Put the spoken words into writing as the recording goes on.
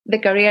the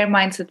Career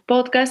Mindset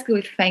podcast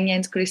with Fenia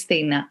and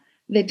Christina,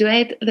 the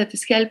duet that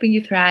is helping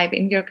you thrive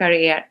in your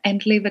career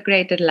and live a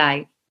greater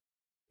life.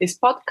 This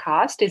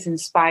podcast is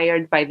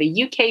inspired by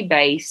the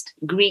UK-based,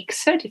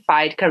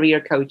 Greek-certified career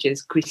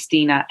coaches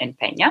Christina and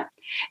Fenia.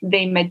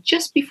 They met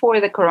just before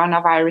the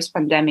coronavirus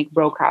pandemic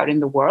broke out in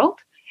the world,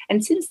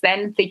 and since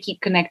then they keep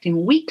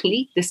connecting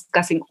weekly,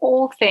 discussing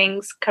all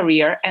things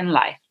career and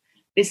life.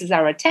 This is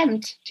our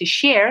attempt to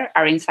share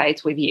our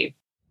insights with you.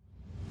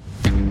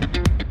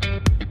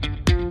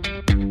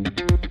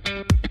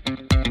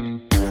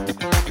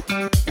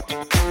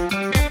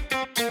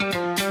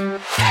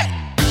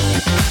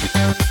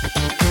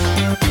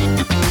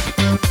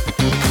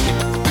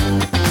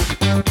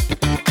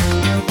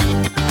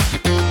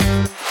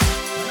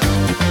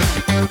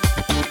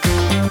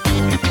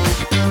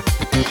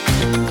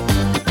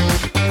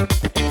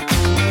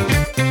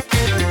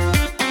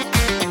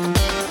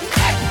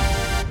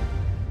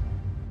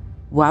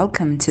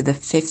 Welcome to the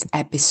 5th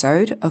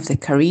episode of the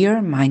Career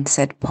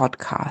Mindset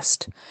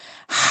podcast.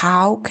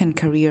 How can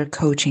career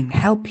coaching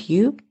help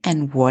you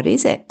and what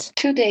is it?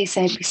 Today's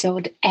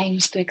episode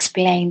aims to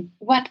explain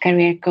what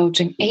career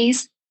coaching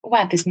is,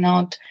 what is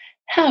not,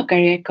 how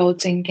career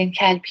coaching can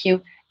help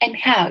you, and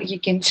how you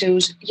can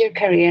choose your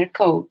career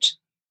coach.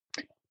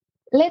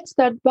 Let's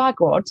start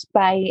backwards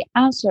by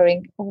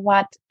answering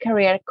what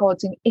career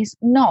coaching is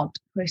not,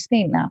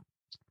 Christina.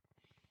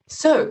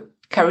 So,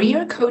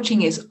 career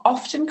coaching is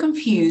often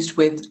confused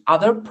with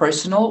other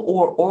personal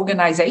or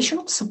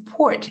organizational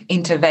support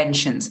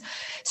interventions,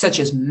 such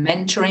as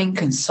mentoring,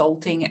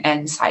 consulting,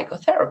 and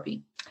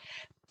psychotherapy.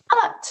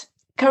 But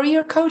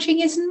career coaching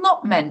is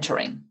not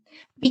mentoring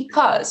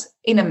because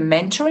in a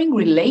mentoring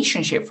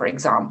relationship, for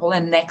example,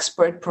 an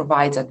expert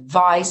provides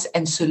advice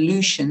and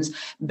solutions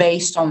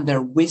based on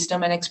their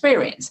wisdom and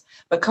experience.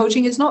 But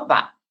coaching is not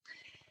that.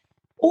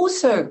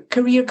 Also,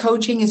 career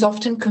coaching is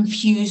often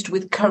confused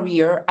with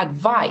career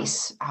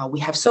advice. We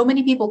have so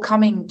many people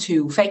coming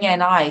to Fenia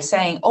and I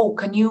saying,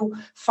 can you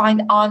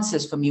find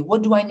answers for me?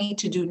 What do I need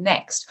to do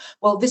next?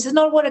 Well, this is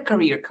not what a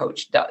career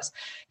coach does.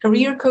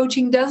 Career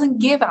coaching doesn't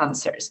give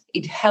answers.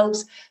 It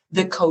helps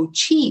the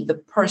coachee, the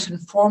person,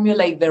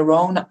 formulate their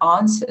own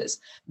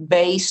answers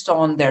based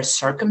on their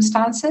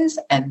circumstances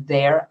and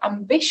their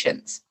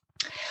ambitions.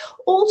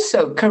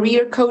 Also,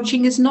 career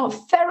coaching is not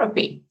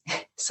therapy.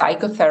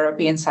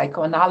 Psychotherapy and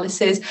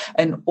psychoanalysis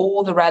and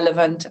all the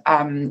relevant,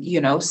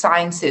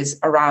 sciences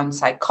around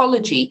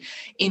psychology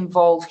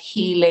involve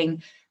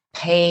healing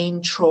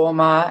pain,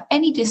 trauma,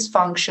 any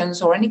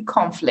dysfunctions or any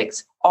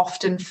conflicts,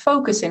 often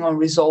focusing on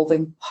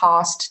resolving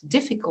past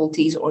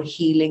difficulties or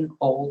healing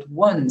old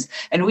wounds.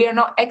 And we are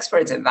not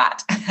experts in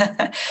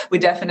that. We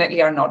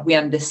definitely are not. We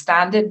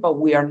understand it, but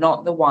we are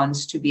not the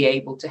ones to be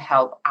able to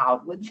help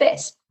out with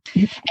this.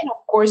 And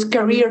of course,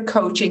 career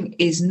coaching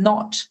is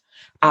not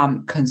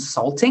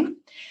consulting.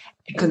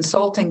 A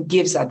consultant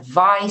gives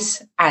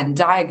advice and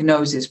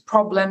diagnoses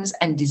problems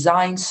and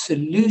designs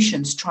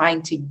solutions,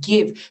 trying to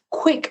give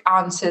quick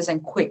answers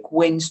and quick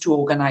wins to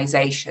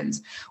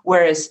organizations.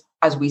 Whereas,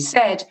 as we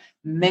said,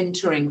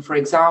 mentoring, for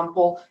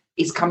example,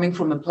 is coming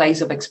from a place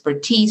of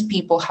expertise.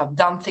 People have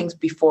done things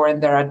before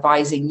and they're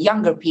advising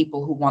younger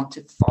people who want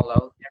to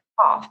follow their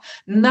path.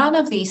 None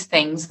of these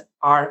things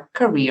are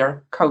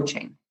career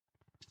coaching.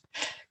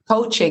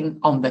 Coaching,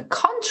 on the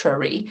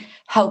contrary,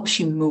 helps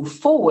you move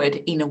forward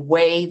in a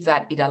way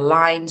that it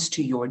aligns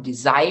to your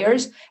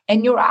desires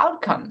and your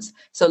outcomes.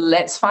 So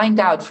let's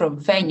find out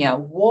from Fenia,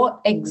 what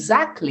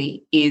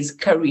exactly is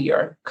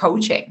career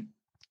coaching?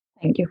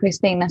 Thank you,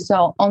 Christina.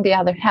 So on the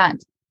other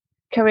hand,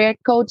 career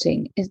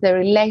coaching is the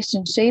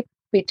relationship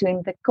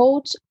between the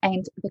coach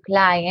and the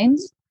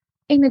clients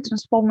in a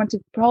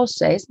transformative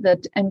process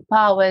that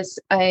empowers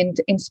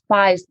and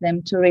inspires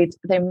them to reach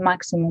their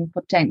maximum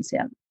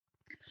potential.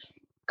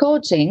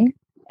 Coaching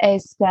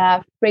is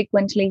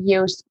frequently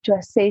used to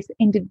assist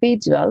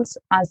individuals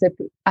as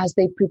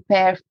they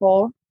prepare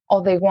for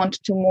or they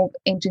want to move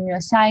into new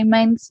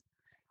assignments,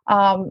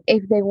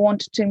 if they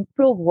want to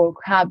improve work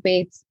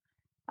habits,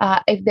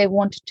 if they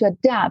want to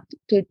adapt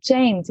to a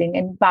changing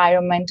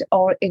environment,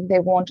 or if they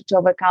want to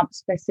overcome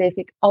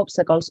specific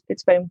obstacles.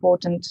 It's very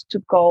important to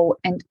go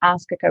and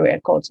ask a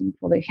career coaching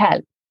for their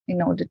help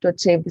in order to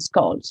achieve these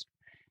goals.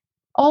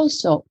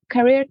 Also,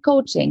 career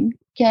coaching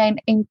can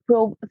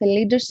improve the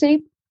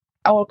leadership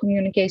or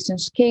communication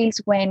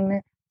skills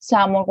when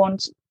someone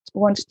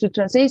wants to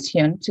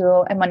transition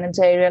to a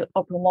managerial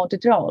or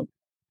promoted role.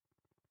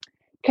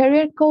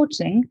 Career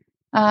coaching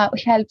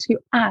helps you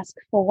ask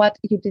for what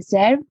you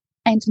deserve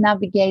and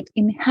navigate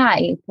in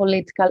highly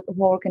political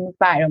work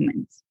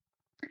environments.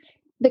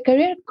 The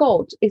career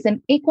coach is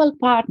an equal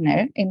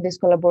partner in this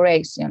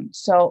collaboration.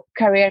 So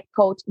career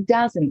coach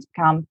doesn't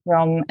come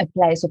from a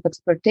place of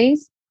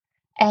expertise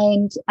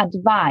and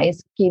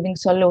advice giving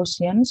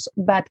solutions,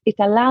 but it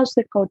allows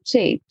the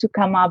coachee to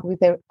come up with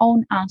their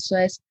own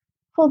answers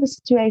for the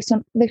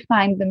situation they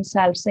find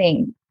themselves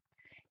in.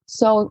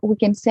 So we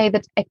can say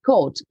that a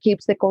coach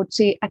keeps the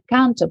coachee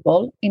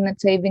accountable in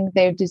achieving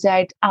their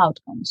desired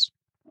outcomes.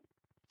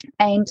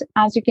 And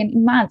as you can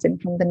imagine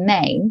from the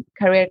name,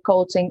 career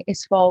coaching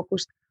is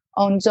focused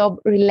on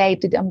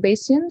job-related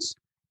ambitions,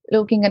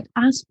 looking at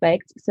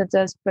aspects such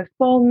as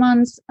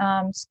performance,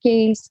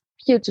 skills,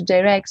 future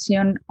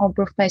direction, or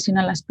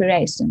professional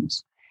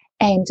aspirations.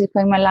 And if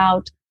I'm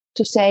allowed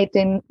to say it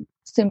in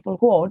simple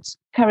words,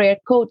 career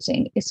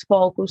coaching is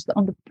focused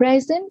on the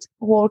present,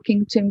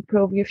 working to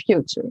improve your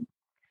future.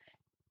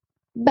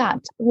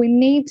 But we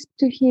need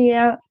to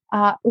hear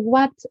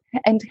what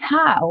and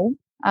how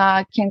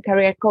can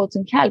career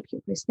coaching help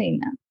you,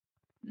 Christina?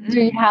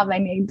 Do you have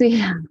any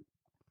idea?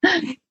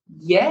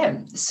 Yeah,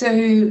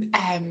 so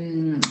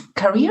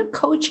career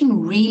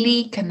coaching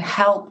really can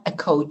help a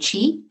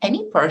coachee,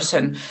 any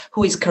person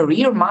who is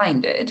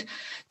career-minded,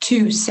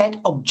 to set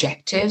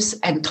objectives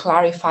and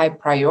clarify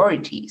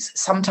priorities.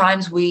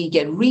 Sometimes we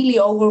get really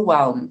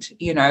overwhelmed,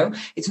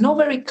 it's not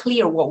very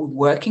clear what we're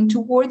working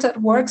towards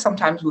at work.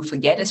 Sometimes we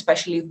forget,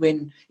 especially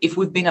if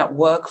we've been at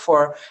work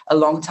for a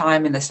long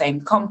time in the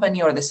same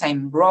company or the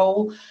same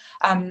role.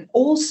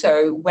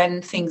 Also,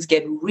 when things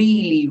get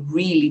really,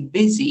 really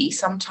busy,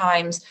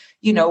 sometimes,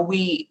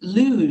 we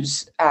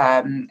lose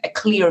a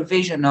clear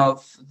vision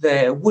of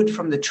the wood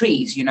from the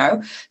trees,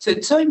 So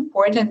it's so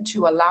important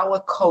to allow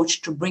a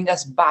coach to bring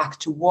us back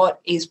to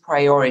what is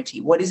priority,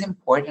 what is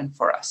important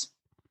for us.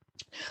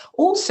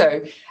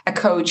 Also, a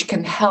coach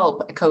can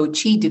help a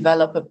coachee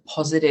develop a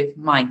positive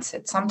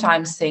mindset.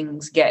 Sometimes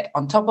things get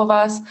on top of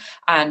us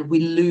and we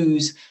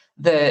lose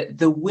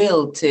the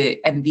will to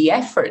and the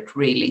effort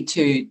really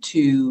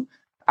to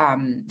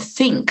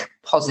think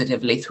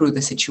positively through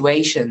the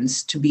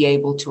situations to be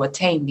able to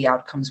attain the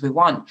outcomes we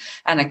want.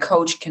 And a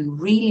coach can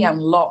really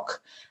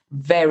unlock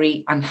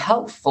very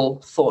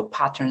unhelpful thought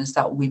patterns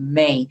that we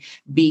may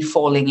be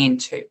falling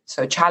into.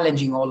 So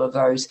challenging all of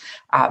those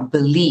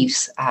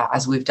beliefs,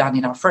 as we've done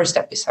in our first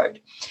episode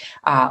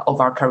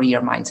of our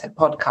Career Mindset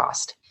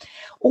podcast.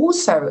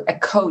 Also, a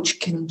coach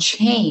can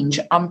change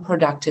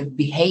unproductive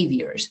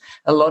behaviors.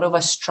 A lot of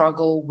us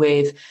struggle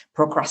with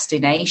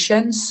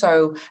procrastination.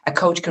 So a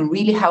coach can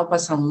really help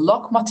us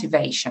unlock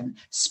motivation,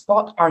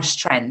 spot our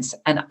strengths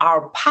and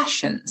our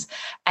passions,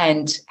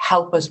 and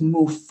help us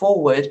move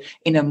forward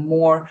in a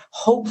more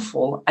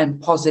hopeful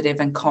and positive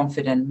and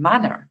confident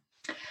manner.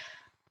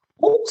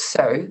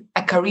 Also,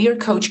 a career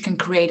coach can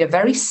create a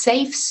very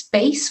safe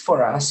space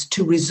for us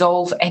to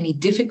resolve any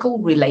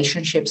difficult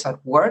relationships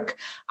at work,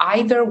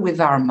 either with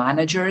our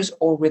managers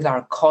or with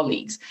our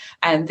colleagues.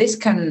 And this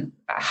can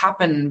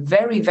happen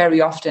very,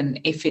 very often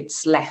if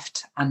it's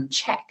left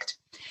unchecked.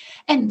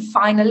 And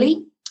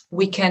finally,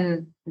 we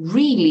can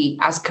really,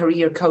 as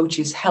career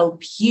coaches,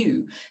 help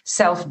you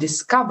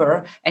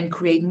self-discover and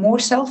create more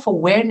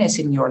self-awareness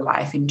in your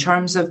life in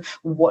terms of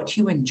what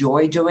you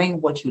enjoy doing,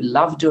 what you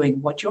love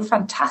doing, what you're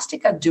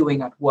fantastic at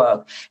doing at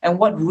work, and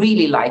what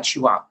really lights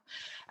you up.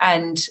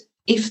 And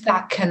if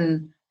that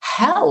can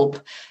help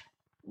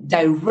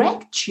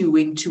direct you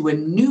into a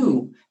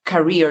new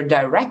career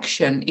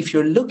direction, if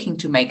you're looking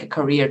to make a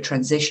career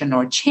transition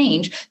or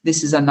change,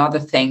 this is another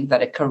thing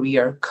that a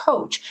career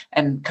coach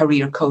and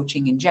career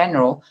coaching in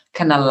general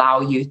can allow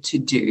you to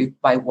do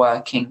by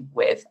working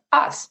with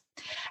us.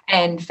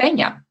 And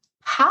Fenya,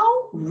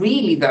 how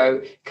really,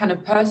 though, can a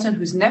person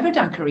who's never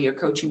done career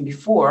coaching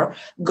before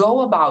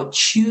go about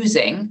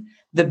choosing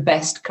the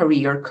best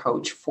career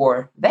coach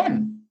for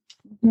them?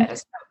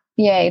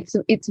 Yeah,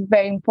 it's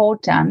very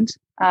important.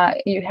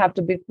 You have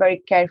to be very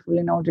careful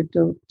in order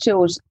to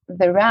choose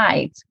the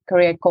right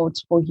career coach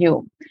for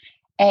you.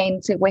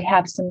 And we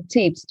have some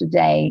tips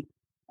today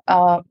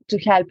to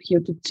help you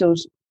to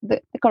choose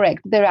the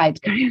right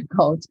career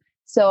coach.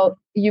 So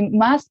you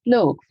must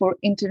look for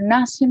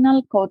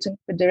International Coaching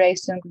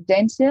Federation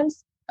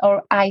credentials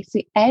or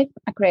ICF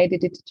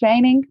accredited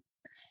training.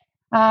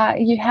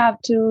 You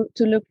have to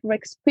look for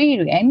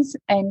experience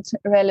and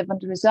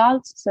relevant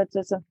results, such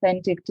as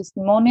authentic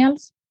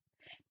testimonials.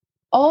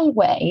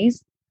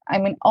 Always,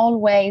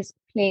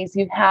 please,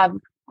 you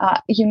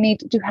need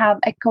to have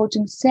a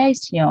coaching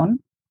session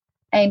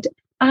and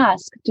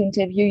ask to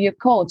interview your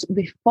coach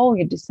before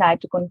you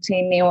decide to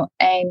continue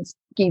and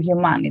give your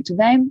money to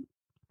them.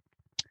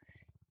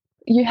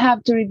 You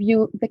have to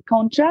review the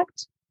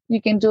contract. You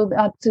can do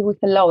that with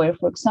a lawyer,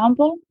 for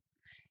example.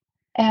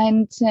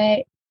 And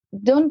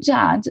don't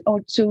judge or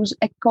choose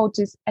a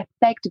coach's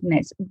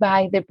effectiveness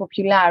by their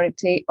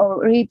popularity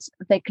or reach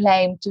they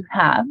claim to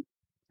have.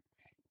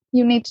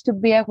 You need to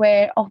be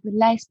aware of the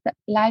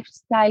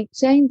lifestyle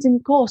changing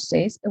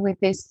courses with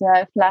these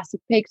flashy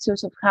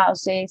pictures of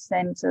houses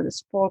and the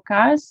sport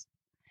cars.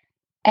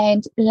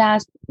 And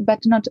last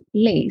but not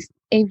least,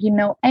 if you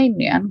know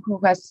anyone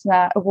who has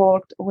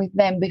worked with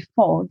them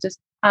before, just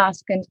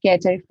ask and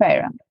get a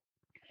referral.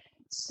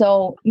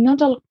 So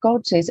not all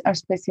coaches are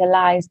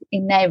specialized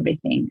in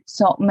everything.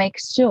 So make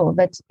sure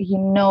that you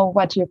know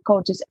what your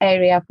coach's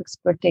area of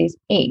expertise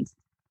is.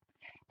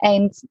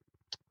 And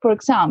for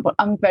example,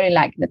 I'm very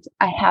lucky that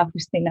I have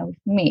Christina with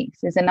me.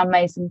 She's an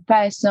amazing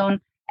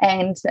person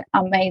and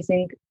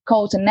amazing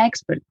coach and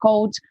expert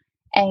coach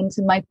and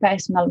my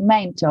personal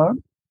mentor.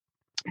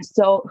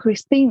 So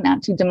Christina,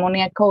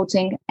 Eudaimonia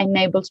Coaching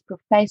enables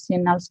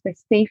professionals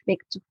specific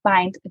to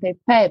find their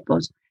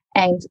purpose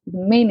and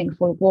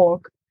meaningful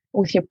work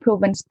with your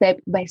proven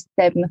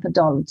step-by-step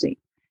methodology.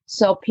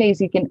 So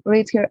please, you can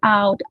reach her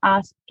out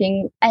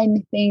asking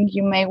anything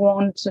you may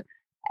want,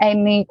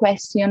 any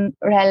question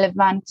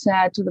relevant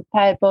to the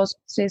purpose.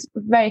 She's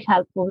very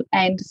helpful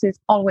and she's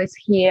always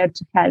here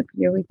to help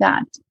you with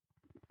that.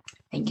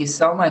 Thank you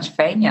so much,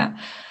 Fenia.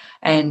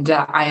 And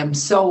I am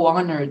so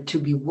honored to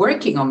be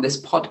working on this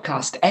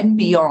podcast and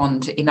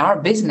beyond in our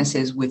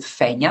businesses with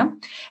Fenia.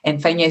 And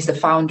Fenia is the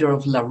founder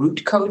of La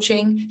Route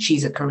Coaching.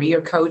 She's a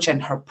career coach,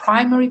 and her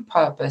primary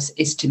purpose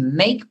is to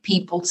make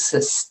people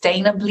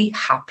sustainably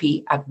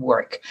happy at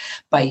work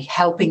by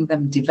helping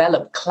them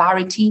develop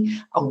clarity,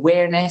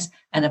 awareness,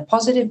 and a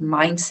positive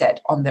mindset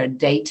on their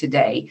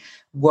day-to-day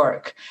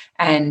work.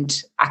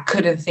 And I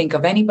couldn't think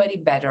of anybody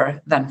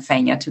better than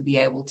Fenia to be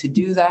able to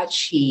do that.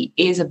 She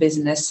is a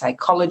business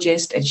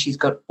psychologist, and she's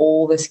got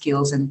all the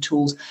skills and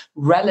tools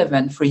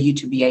relevant for you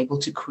to be able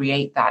to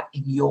create that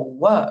in your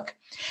work.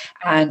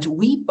 And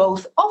we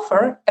both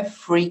offer a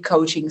free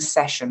coaching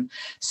session.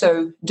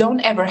 So don't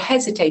ever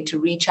hesitate to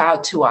reach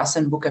out to us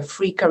and book a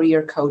free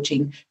career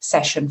coaching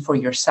session for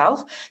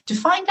yourself to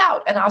find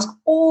out and ask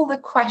all the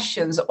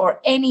questions or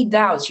any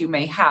doubts you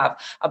may have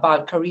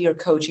about career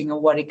coaching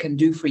and what it can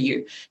do for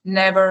you.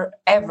 Never,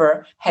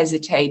 ever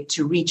hesitate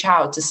to reach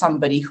out to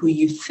somebody who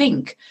you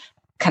think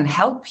can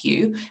help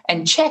you,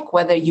 and check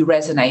whether you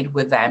resonate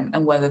with them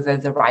and whether they're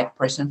the right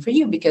person for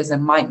you, because they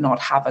might not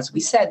have, as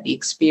we said, the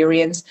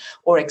experience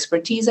or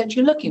expertise that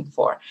you're looking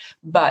for.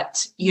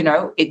 But,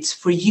 it's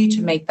for you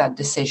to make that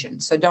decision.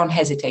 So don't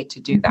hesitate to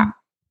do that.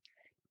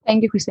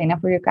 Thank you, Christina,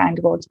 for your kind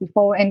words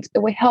before. And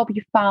we hope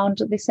you found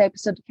this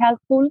episode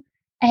helpful,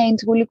 and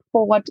we look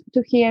forward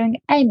to hearing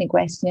any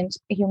questions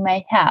you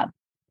may have.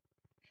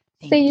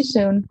 See you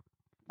soon.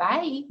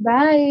 Bye.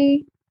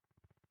 Bye.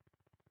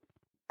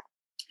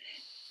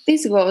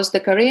 This was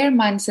the Career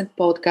Mindset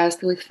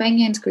Podcast with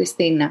Fenia and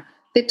Christina,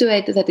 the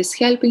duet that is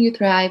helping you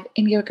thrive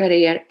in your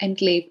career and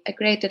live a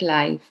greater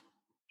life.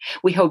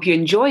 We hope you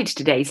enjoyed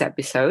today's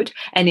episode,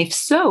 and if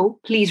so,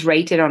 please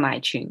rate it on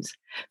iTunes.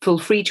 Feel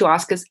free to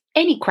ask us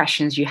any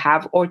questions you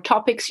have or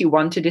topics you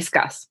want to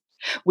discuss.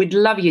 We'd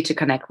love you to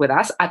connect with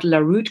us at La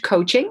Route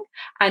Coaching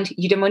and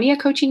Eudaimonia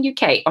Coaching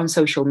UK on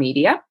social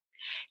media.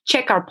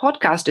 Check our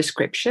podcast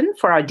description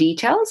for our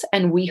details,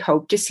 and we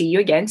hope to see you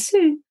again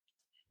soon.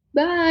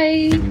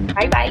 Bye.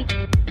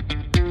 Bye-bye.